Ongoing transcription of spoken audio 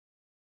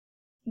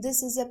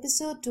This is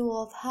episode 2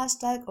 of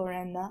Hashtag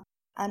Orenda,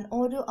 an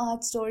audio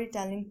art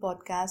storytelling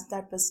podcast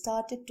that was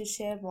started to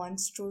share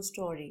one's true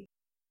story.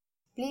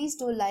 Please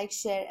do like,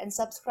 share, and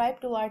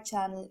subscribe to our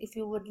channel if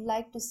you would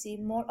like to see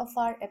more of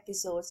our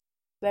episodes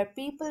where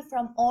people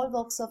from all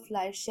walks of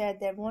life share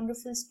their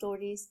wonderful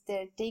stories,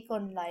 their take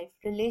on life,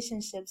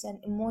 relationships, and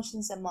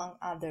emotions, among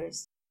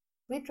others.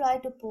 We try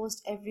to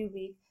post every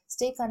week.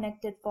 Stay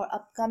connected for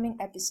upcoming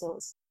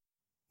episodes.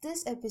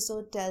 This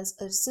episode tells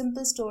a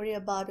simple story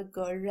about a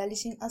girl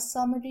relishing a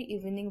summery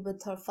evening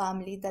with her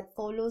family that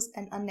follows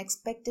an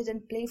unexpected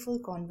and playful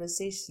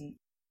conversation.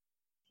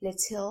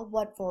 Let's hear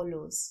what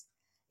follows.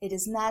 It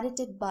is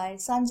narrated by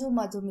Sanju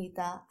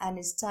Madhumita and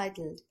is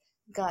titled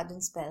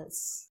Garden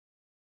Spells.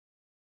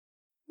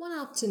 One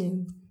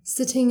afternoon,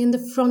 sitting in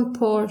the front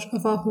porch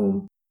of our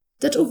home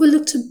that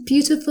overlooked a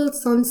beautiful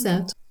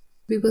sunset,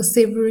 we were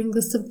savoring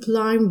the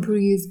sublime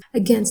breeze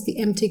against the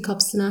empty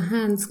cups in our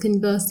hands,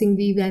 conversing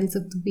the events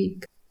of the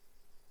week.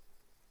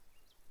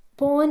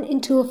 Born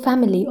into a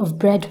family of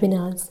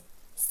breadwinners,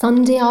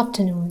 Sunday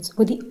afternoons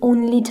were the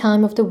only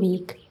time of the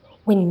week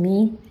when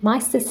me, my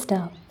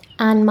sister,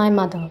 and my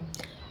mother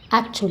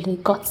actually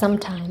got some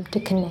time to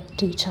connect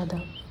to each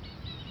other.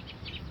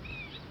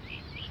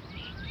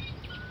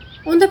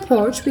 On the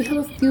porch, we have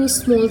a few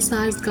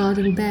small-sized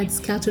garden beds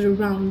scattered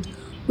around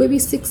where we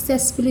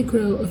successfully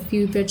grow a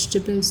few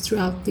vegetables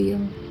throughout the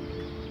year.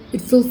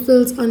 It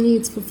fulfills our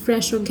needs for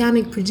fresh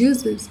organic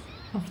produces.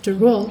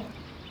 After all,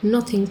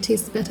 nothing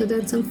tastes better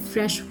than some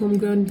fresh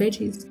homegrown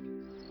veggies.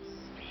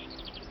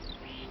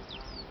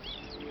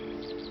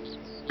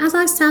 As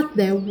I sat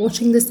there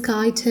watching the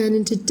sky turn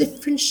into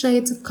different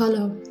shades of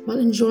color while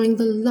enjoying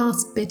the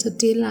last bit of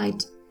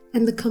daylight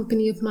and the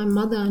company of my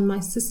mother and my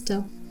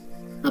sister,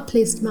 I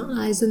placed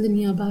my eyes on the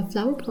nearby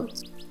flower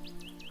pots.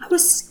 I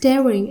was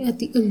staring at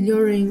the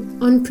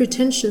alluring,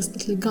 unpretentious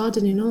little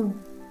garden in awe.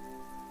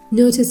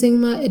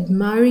 Noticing my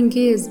admiring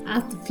gaze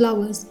at the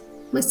flowers,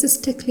 my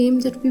sister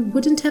claimed that we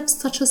wouldn't have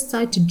such a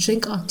sight to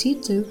drink our tea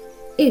to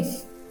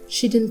if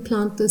she didn't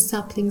plant those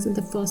saplings in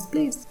the first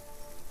place.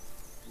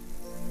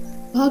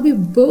 While we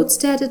both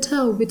stared at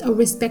her with our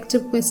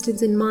respective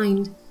questions in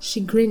mind,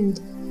 she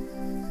grinned.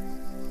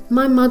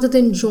 My mother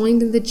then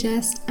joined in the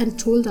jest and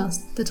told us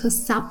that her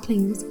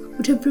saplings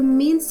would have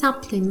remained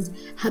saplings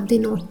had they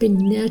not been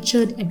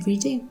nurtured every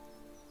day.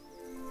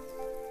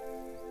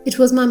 It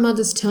was my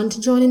mother's turn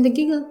to join in the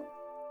giggle,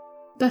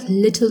 but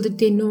little did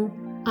they know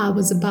I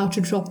was about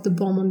to drop the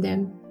bomb on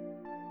them.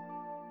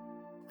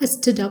 I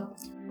stood up,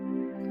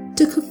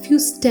 took a few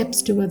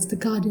steps towards the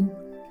garden,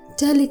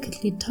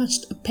 delicately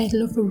touched a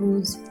petal of a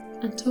rose,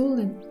 and told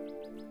them,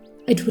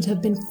 "It would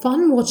have been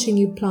fun watching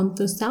you plant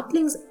those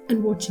saplings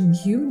and watching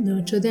you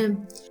nurture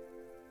them,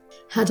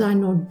 had I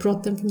not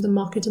brought them from the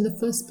market in the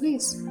first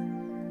place."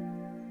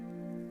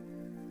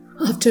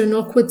 After an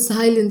awkward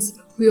silence,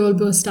 we all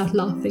burst out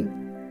laughing.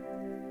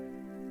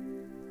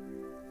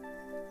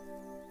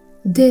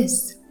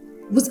 This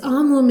was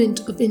our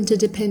moment of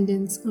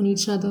interdependence on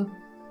each other.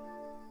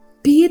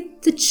 Be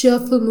it the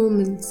cheerful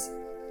moments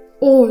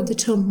or the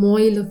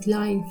turmoil of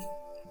life,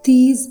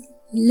 these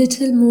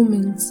little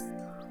moments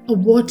are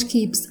what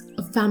keeps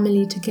a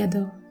family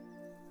together,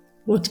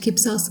 what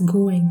keeps us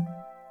going.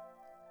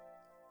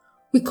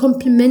 We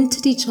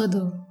complemented each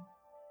other,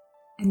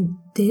 and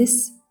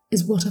this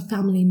is what a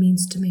family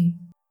means to me.